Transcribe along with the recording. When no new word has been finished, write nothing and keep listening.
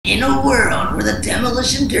In a world where the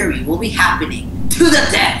demolition derby will be happening to the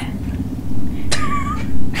death.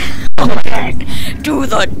 To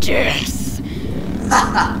the death.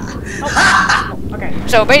 Okay.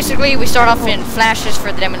 So basically, we start off in flashes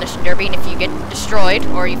for the demolition derby, and if you get destroyed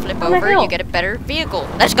or you flip over, you get a better vehicle.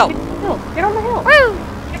 Let's go. Get on the hill. Woo!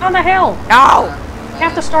 Get on the hill. No. You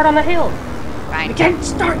have to start on the hill. Fine. You can't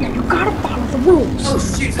start yet. You gotta follow the rules. Oh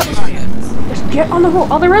shoot! Just get on the roll.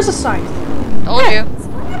 Oh, there is a scythe. Told you.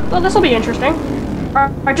 Well, this will be interesting.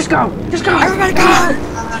 Alright, just go. Just go. Everybody go.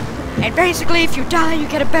 And basically, if you die, you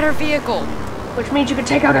get a better vehicle. Which means you can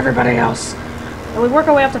take out everybody else. And we work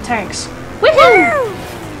our way up to tanks. Woohoo!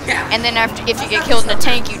 Yeah. And then after, if you get killed in a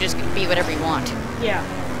tank, you just be whatever you want. Yeah.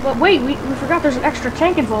 But wait, we forgot there's an extra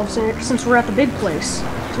tank involved since we're at the big place.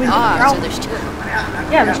 So So there's two of them.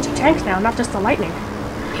 yeah, there's 2 tanks now, not just the lightning.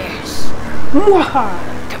 Yes. Mwaha!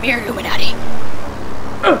 Come here, Illuminati.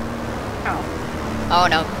 Ow. Oh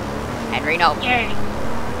no. Henry, no. Yay!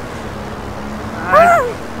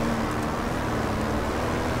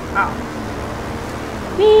 Ow.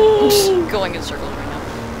 Whee! Going in circles right now.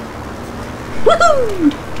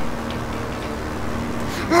 Woohoo!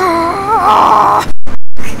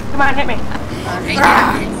 Come on, hit me.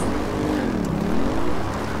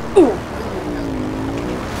 Ooh.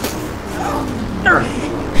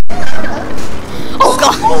 Oh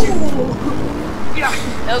god! Yeah.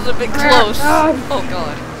 That was a bit close. Oh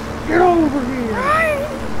god. Get over here.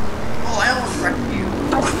 Oh, I almost wrecked you.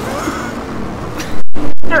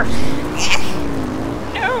 No.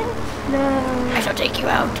 No. I shall take you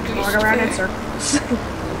out. Walk around in circles.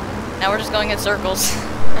 Now we're just going in circles.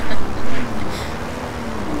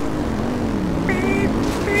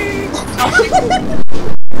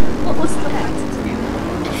 What was that?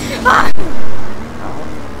 Ah.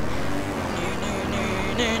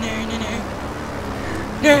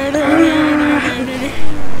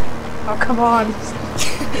 Oh, come on.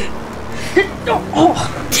 Oh,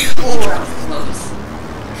 Oh, that was close.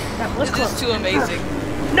 that was This close. is too amazing.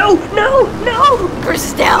 No, no, no! Chris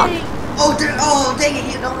is down. Oh, dang it!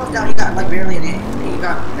 He almost down. He got like barely in it. He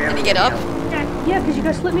got barely. Did he get up? Yeah, because you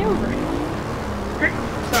guys flipped me over.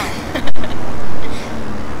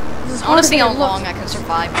 So. I want to see how long I can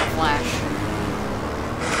survive with Flash.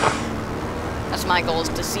 That's my goal, is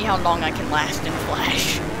to see how long I can last in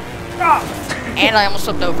Flash. Oh. And I almost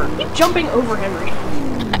flipped over. Keep jumping over Henry.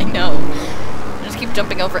 I know. I just keep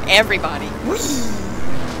jumping over everybody. Woo!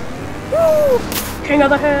 King of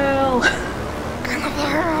the hill! King of the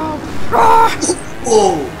hill!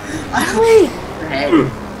 Oh, I Wait! head. Oh,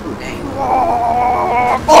 dang. Oh!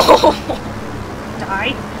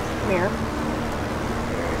 Die. Come here.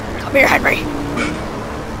 Come here, Henry!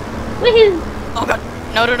 Woohoo! Oh god.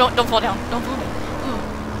 No, don't fall down. Don't fall down.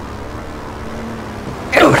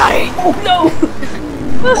 Illuminati! Oh no!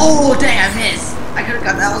 Oh, dang, I missed. I could have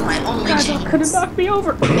got that. Was my only God, chance. that could have knocked me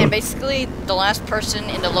over. And basically, the last person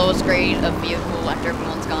in the lowest grade of vehicle after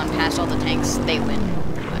everyone's gone past all the tanks, they win,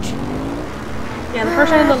 pretty much. Yeah, the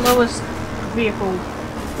person in the lowest vehicle,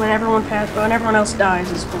 when everyone else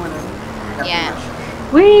dies, is for them. Yeah.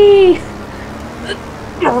 Whee!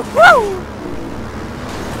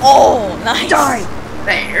 Oh, nice! Die!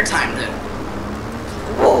 Hey, your time then.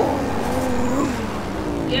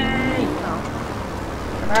 Yay! Oh.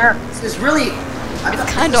 There. This is really.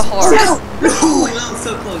 It's kind of hard. No! No! That was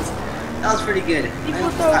so close. That was pretty good. He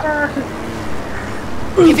flipped over.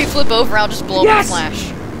 If you flip over, I'll just blow up Yes! the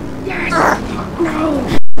Flash. Yes! No!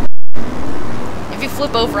 If you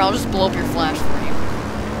flip over, I'll just blow up your Flash for you.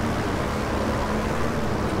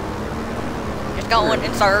 Just going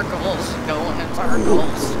in circles. Going in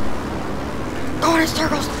circles. Going in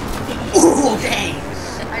circles. Oh, dang!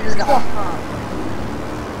 I just got.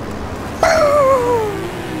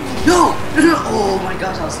 No! Oh my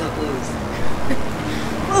gosh, I was so close.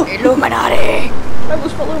 Illuminati! I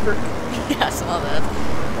almost fell over. Yeah, I saw that.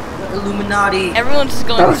 Illuminati. Everyone's just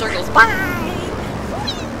going in circles. Bye!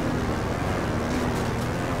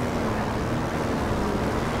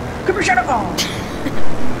 Come here, shut up! Oh,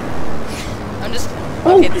 I'm just.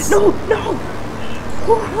 oh Okay, this... no, no!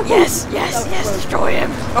 Yes, yes, yes, destroy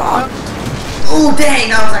him! Oh. Oh, dang!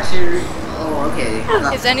 That was actually. Oh, okay.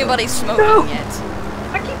 Is anybody smoking No. yet?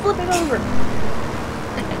 I keep flipping over.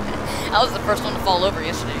 I was the first one to fall over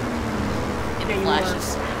yesterday. In the you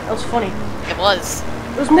flashes. That was funny. It was.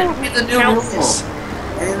 It was more They made the new rule.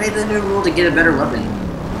 They made the new rule to get a better weapon.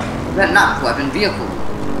 Not weapon, vehicle.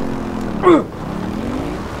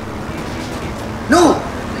 No!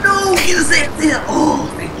 No! Get the same thing! Oh,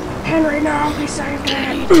 thank you. Henry, no, he saved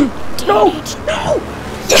me. No! No!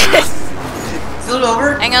 Yes! Fill it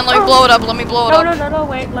over? Hang on, let me blow it up, let me blow it up. No,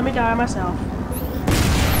 wait, let me die myself.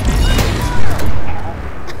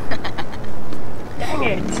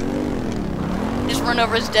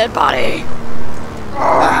 over his dead body.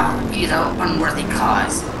 Wow, he's an unworthy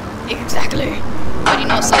cause. Exactly. But you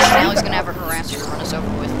know, somehow now he's gonna have a harasser to run us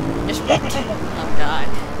over with. Just wait. Oh god.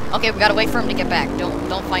 Okay, we gotta wait for him to get back.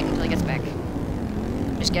 Don't fight until he gets back.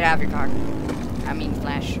 Just get out of your car. I mean,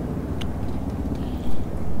 Flash.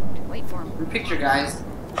 Wait for him. Good picture, guys.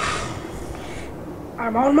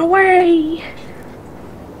 I'm on my way.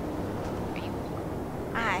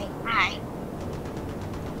 Hi.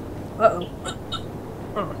 Uh-oh.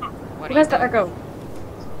 Who has the echo?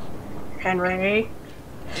 Henry.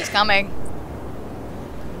 He's coming.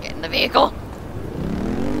 Get in the vehicle.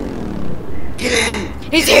 Get in!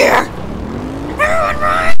 He's here! Everyone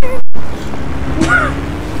run!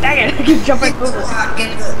 Dang it, I keep jumping over.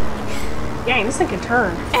 Get the... Dang, this thing can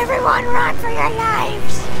turn. Everyone run for your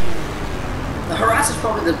lives! The harasser's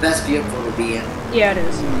probably the best vehicle to be in. Yeah, it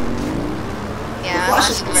is. Yeah, The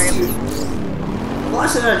that's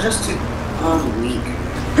flashes are just too weak.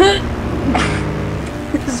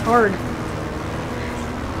 This is hard.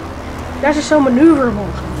 That's just so maneuverable.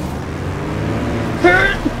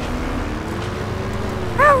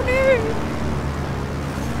 Oh no!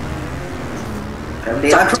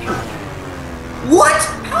 What?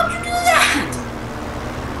 How'd you do that?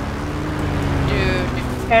 Dude.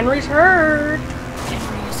 Henry's hurt.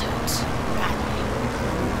 Henry is hurt.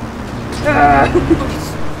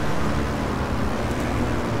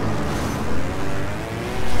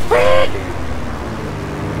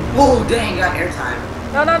 Oh dang, got airtime.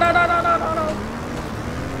 No.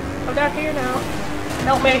 I'm down here now.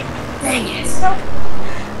 Help me. Dang it. Help.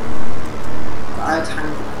 I have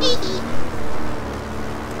time.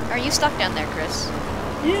 Are you stuck down there, Chris?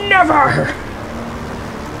 Never!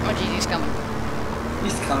 Oh geez, he's coming.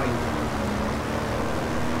 He's coming.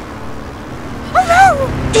 Oh no!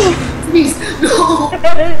 Please, no!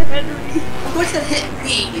 Henry. Of course that hit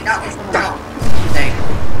me, not with someone else. Dang.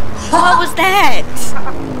 What was that?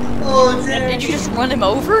 Oh, dang. Did you just run him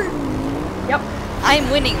over? Yep. I am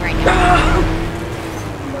winning right now.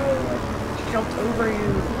 She jumped over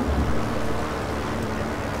you.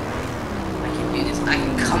 I can do this. I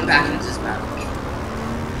can come back into this battle.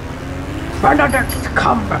 Benedict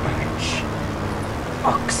Cumberbatch.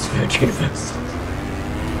 Oxford University.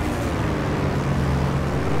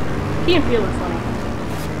 Key and Peele are funny.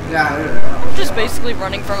 Yeah, I'm just basically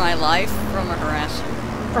running for my life from a harasser.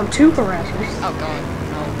 From two harassers. Oh god,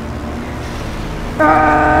 no.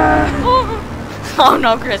 Oh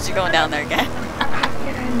no, Chris, you're going down there again.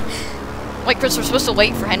 Wait, Chris, we're supposed to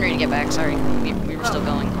wait for Henry to get back. Sorry, we were still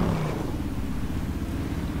going.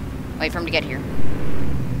 Wait for him to get here.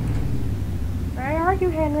 Where are you,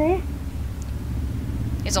 Henry?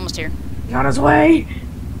 He's almost here. He's on his way.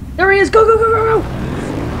 There he is. Go.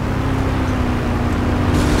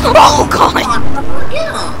 Oh god!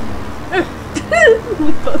 yeah.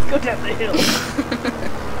 We both go down the hill.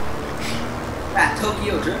 That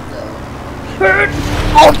Tokyo Drift, though.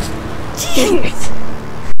 Oh, jeez!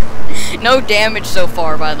 No damage so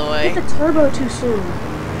far, by the way. Hit the turbo too soon.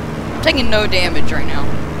 I'm taking no damage right now.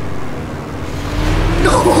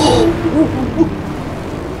 No!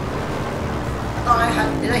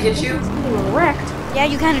 Did I hit you? It's getting wrecked. Yeah,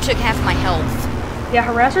 you kind of took half my health. Yeah,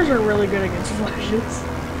 harassers are really good against flashes.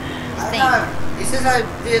 It says I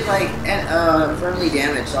did like friendly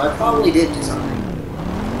damage, so I probably did do something.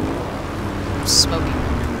 Smoking.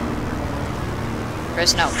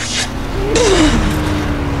 Chris, no.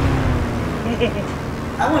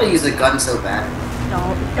 I want to use a gun so bad.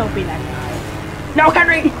 No, don't be that guy. No,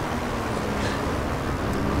 Henry!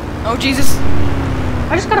 Oh, Jesus.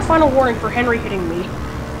 I just got a final warning for Henry hitting me.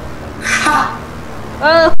 Ha!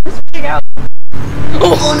 Let's figure out.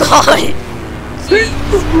 Oh, God.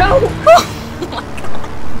 No! Oh, my God.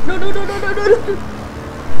 No.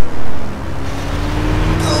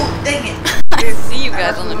 Oh, dang it! I see you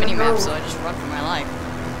guys on the minimap, so I just run for my life.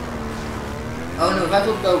 Oh no, if I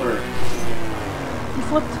flipped over. You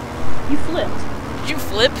flipped. Did you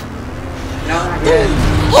flip? No, not yet.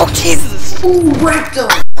 Oh, Jesus. Ooh, rectum!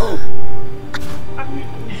 Oh.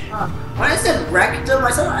 When I said rectum,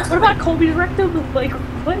 I said What about Colby's rectum? Like,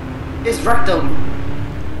 what? it's rectum.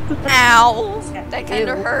 Ow. That kind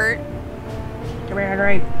of hurt. Come here,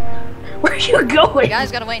 Henry. Where are you going? You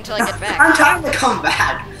guys gotta wait until I get back. I'm trying to come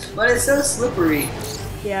back, but it's so slippery.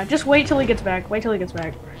 Yeah, just wait till he gets back. Wait till he gets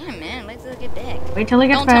back. Yeah, man, wait till I get back. Wait till he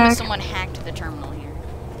gets Don't tell me back. someone hacked the terminal here.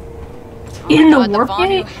 Oh In my the God, warp Vaughn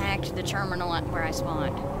gate? hacked the terminal at where I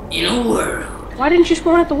spawned. In a world. Why didn't you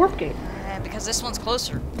spawn at the warp gate? Because this one's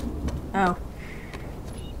closer. Oh.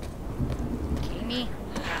 Kidding me?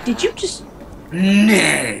 Did you just...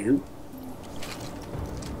 No.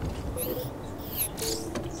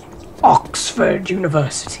 Oxford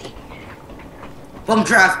University. Bomb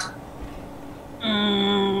draft.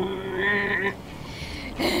 How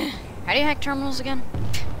do you hack terminals again?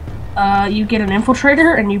 You get an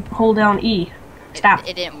infiltrator and you hold down E. Stop.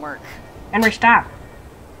 It didn't work. Henry, stop.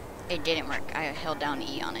 It didn't work. I held down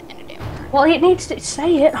E on it and it didn't work. Well, it needs to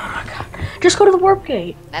say it. Oh my god. Just go to the warp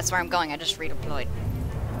gate. That's where I'm going. I just redeployed.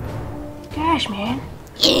 Gosh, man.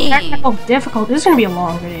 Technical difficult. This is gonna be a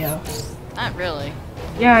long video. Not really.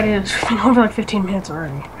 Yeah, it is. We've been going for like 15 minutes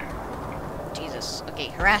already. Jesus. Okay,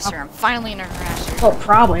 harasser. I'm finally in a harasser. Well,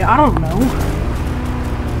 probably. I don't know.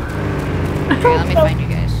 Okay, let me find you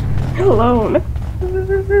guys. Hello.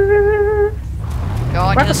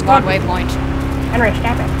 Going to the squad waypoint. Henry,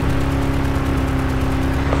 stop it.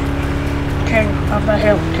 King of the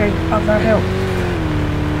hill. King of the hill.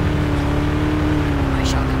 I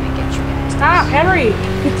shall come and get you guys. Stop, Henry.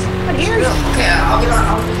 It's not here. Okay, I'll get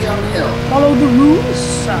on the hill. Follow the rules,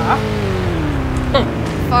 sir.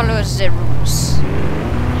 Follow the rules.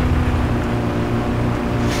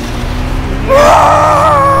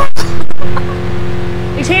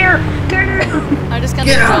 He's here. Get it. I just kind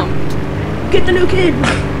of Get out. jumped. Get the new kid.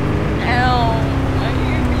 Ow.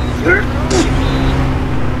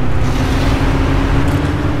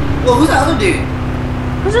 Well, who's the other dude?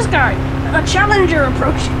 Who's this guy? A challenger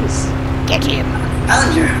approaches. Get him.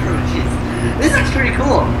 Challenger approaches. This looks pretty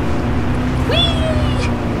cool.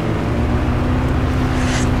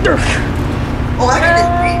 Oh, I got this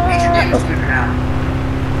major damage trigger now.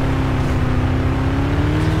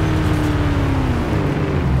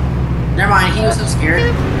 Never mind, he was so scared.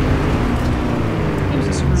 He was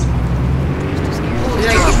a screw. Oh,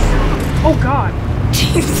 yeah, Oh god.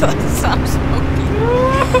 Jesus, I'm smoking.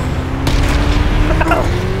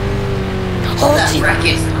 oh, that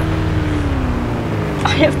racket. I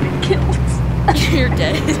have been killed. You're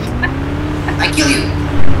dead. I kill you.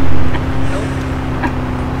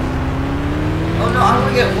 Oh no, I want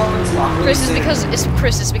to get weapons locked. Really Chris,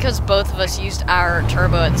 soon. it's because both of us used our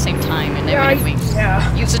turbo at the same time, and Yeah, every we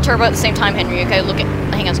yeah. use the turbo at the same time, Henry. Okay,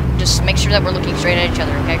 hang on. Just make sure that we're looking straight at each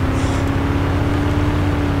other. Okay.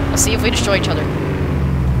 Let's see if we destroy each other.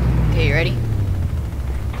 Okay, you ready?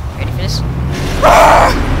 Ready for this?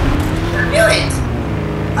 Kill it.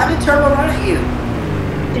 I did turbo run at you.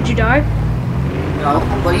 Did you die? No,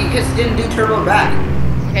 but you just didn't do turbo back.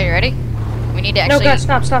 Okay, you ready? We need to No, actually.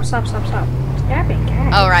 God, stop. Stop it,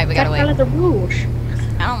 God. Oh, right, we gotta wait. Follow the rules.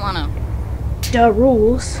 I don't wanna. The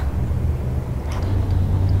rules.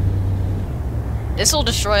 This will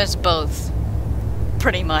destroy us both.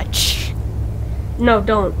 Pretty much. No,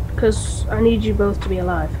 don't. Because I need you both to be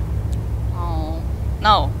alive. Oh.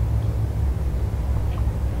 No.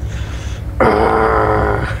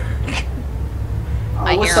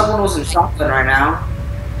 I wish hear someone was in shotgun right now.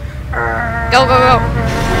 Go, go, go.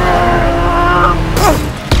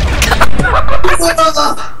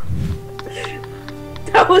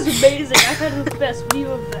 That was amazing. I had the best view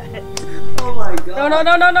of that. Oh my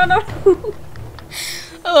god. No.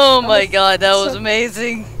 Oh my god, that was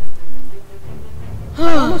amazing.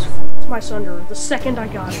 I almost f***ed my Sunderer the second I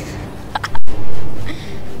got it.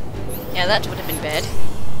 Yeah, that would have been bad.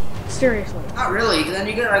 Seriously. Not really, because then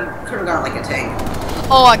you could have got like a tank.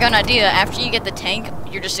 Oh, I got an idea. After you get the tank,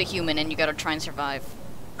 you're just a human and you gotta try and survive.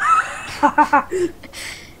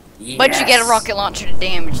 Yes. But you get a rocket launcher to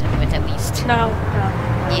damage them with at least. No.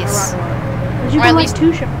 Yes. Did you Or get at like least-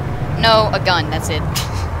 2 shots? No, a gun, that's it.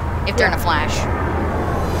 If they're in a flash.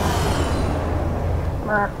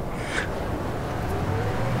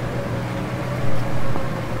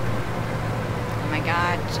 Oh my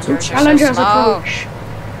god, Two Sunderers are so challengers slow. approach.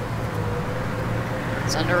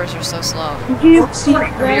 Sunderers are so slow. You see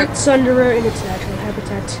that Sunderer in its natural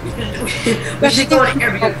habitat. We should go to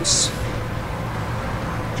air vehicles.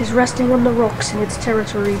 It is resting on the rocks in its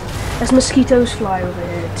territory as mosquitoes fly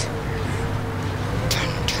overhead.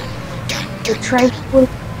 The tranquil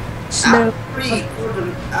snow.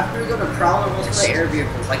 After we go to Prowler, we'll go to air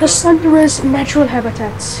vehicles. Like The Sunderer's natural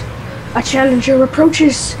habitats. A challenger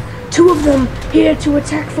approaches. 2 of them here to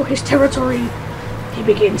attack for his territory. He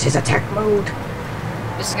begins his attack mode.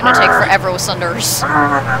 This is gonna take forever with Sunderers. And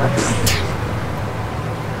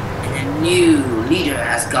a new leader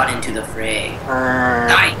has got into the fray.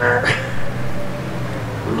 Die.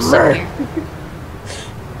 I'm sitting here.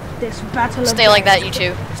 This battle of Stay like that, you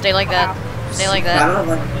two. Stay like that. Stay like that.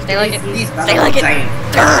 Stay like it. Stay like it.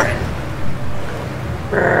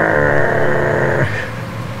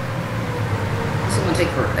 This is gonna take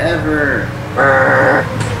forever.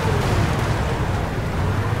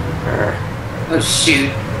 Oh shoot.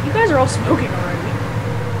 You guys are all smoking already.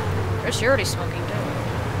 Chris, you're already smoking too.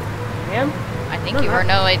 I am? I think you are.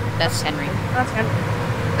 No, that's Henry. That's Henry.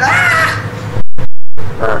 Ah!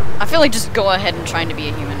 I feel like just go ahead and trying to be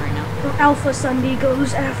a human right now. Alpha Sunday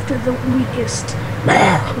goes after the weakest.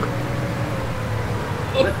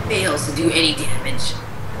 But fails to do any damage.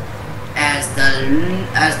 As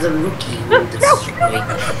the rookie will destroy.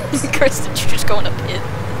 Chris, did you just go in a pit?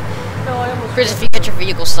 No, I almost. Chris, if you get your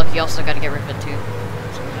vehicle stuck, you also gotta get rid of it too.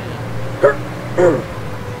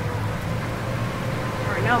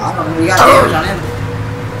 Alright, now We got damage on him.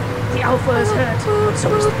 the Alpha is hurt. But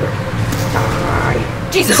so is the bird. Die.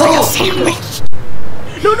 Jesus, I got sandwiched!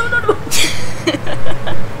 No, no, no, no!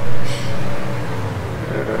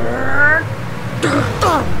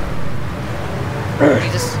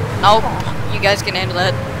 Jesus. Nope. You guys can handle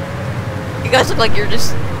that. You guys look like you're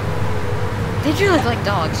just... They do look like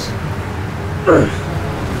dogs.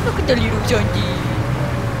 Look at the little junkie.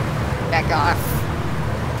 Back off.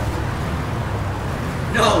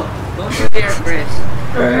 No, don't you dare, Chris.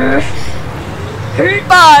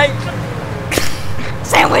 Bye!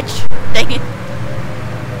 Sandwich! Dang it.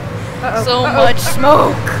 Uh-oh. So much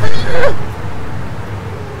smoke.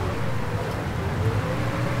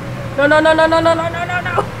 No, no, no, no, no, no, no, no, no, no,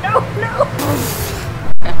 no, no!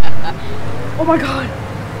 Oh my god!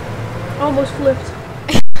 Almost flipped.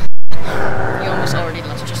 You almost already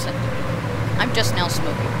lost your scent. I'm just now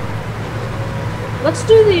smoking. Let's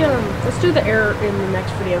do the air in the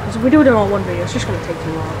next video, because if we do it in all one video, it's just gonna take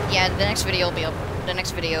too long. Yeah, the next video will be up. The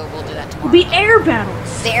next video we'll do that tomorrow. It'll be air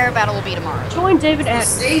battles! The air battle will be tomorrow. Join David at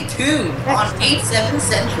Stay tuned on 8/7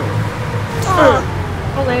 Central.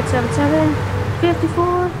 call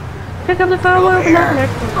 877-54. Pick up the phone, we'll open up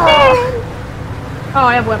next one. Oh,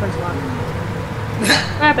 I have weapons lock.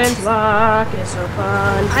 Weapons lock is so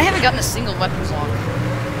fun. I haven't gotten a single weapons lock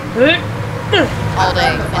all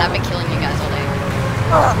day, and I've been killing you guys all day.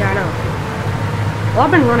 Yeah, I know. Well,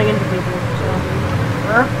 I've been running into people, so...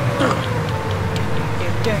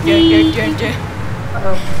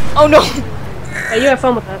 Uh-oh. Oh no! Hey, you have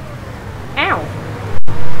fun with that. Ow!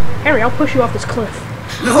 Henry, I'll push you off this cliff.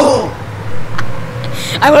 No!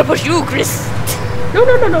 I will push you, Chris! No,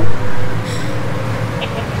 no, no, no!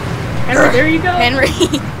 Henry, there you go! Henry!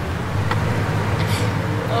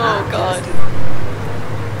 Oh god.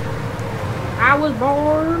 I was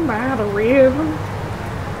born by the river.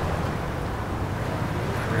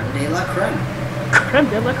 Creme de la creme. Creme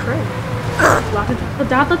de la creme. La da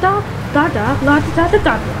da da da da da la da da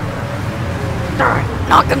da da.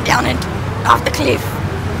 Knock him down and off the cliff!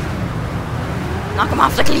 Knock him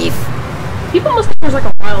off the cliff! People must think there's like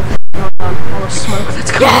a wild thing going on, all the smoke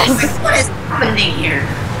that's going on. Yes! What is happening here?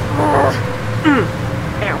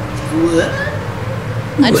 Ow. What?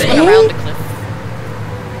 I just went around the cliff.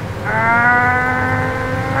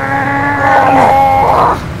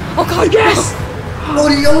 Oh god, yes! Oh,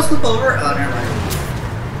 did you almost flip over? Oh, never mind.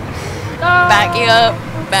 Back it up!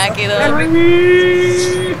 Back it up!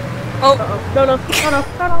 Henry! Oh, No, no, no, no,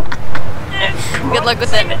 no, no. good luck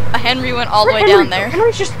with it. Henry went all the way Henry, down there.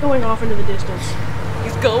 Henry's just going off into the distance.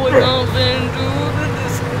 He's going off into the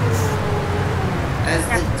distance. As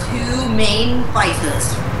the two main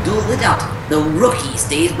fighters duel it out, the rookie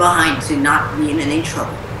stays behind to not be in any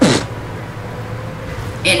trouble.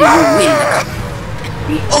 And you win.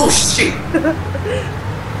 Oh shit!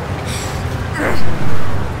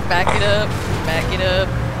 Back it up. Back it up.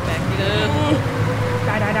 Back it up.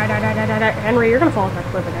 Die, die, die, die, die, die, die. Henry, you're gonna fall off that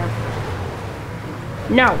cliff again.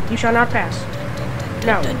 No, you shall not pass.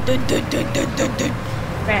 No.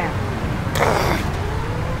 Bad.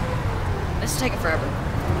 This is taking forever.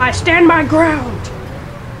 I stand my ground.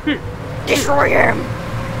 Destroy him!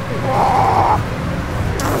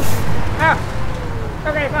 Ah.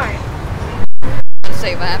 Okay, bye. Let's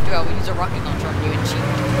say if I have to, I will use a rocket launcher on you and cheat.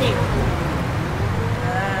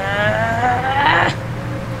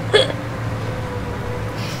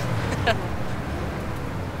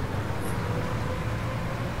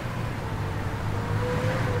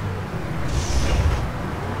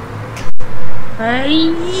 I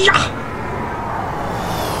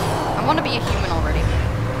want to be a human already.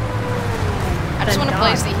 I just want to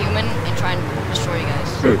play as the human and try and destroy you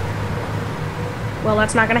guys. Well,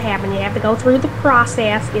 that's not gonna happen. You have to go through the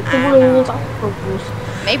process, get the rules, all the rules.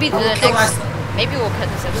 Maybe the next. Maybe we'll cut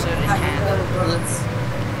this episode in half. Brothers.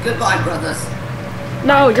 Goodbye, brothers.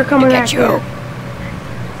 No, you're coming Look back at you. here.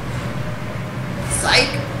 Psych.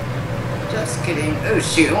 Just kidding. Oh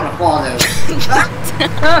shoot, I want to fall though.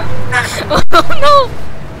 Oh no!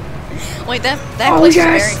 Wait, that place yes.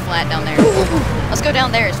 is very flat down there. Let's go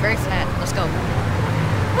down there. It's very flat. Let's go.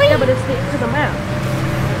 Yeah, but it's the map.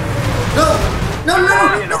 No! No!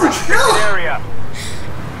 No! No! No! Area.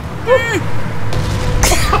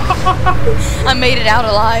 I made it out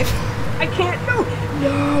alive. I can't. No.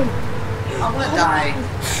 No. I'm gonna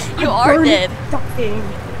die. You are dead. Dying.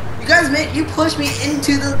 You guys you pushed me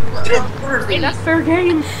into the water Hey, thing. that's fair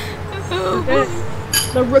game. Okay.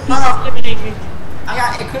 The rookie Oh. eliminated. I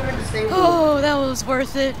got equipment to stay with. Oh, that was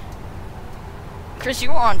worth it. Chris, you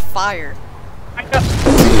were on fire. I got.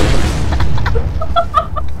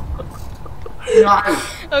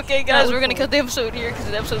 No. Okay, guys, we're gonna cut the episode here because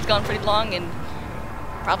the episode's gone pretty long and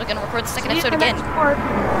probably gonna record the second episode again.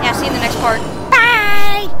 Yeah, see you in the next part.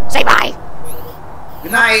 Bye! Say bye!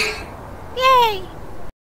 Good night. Yay!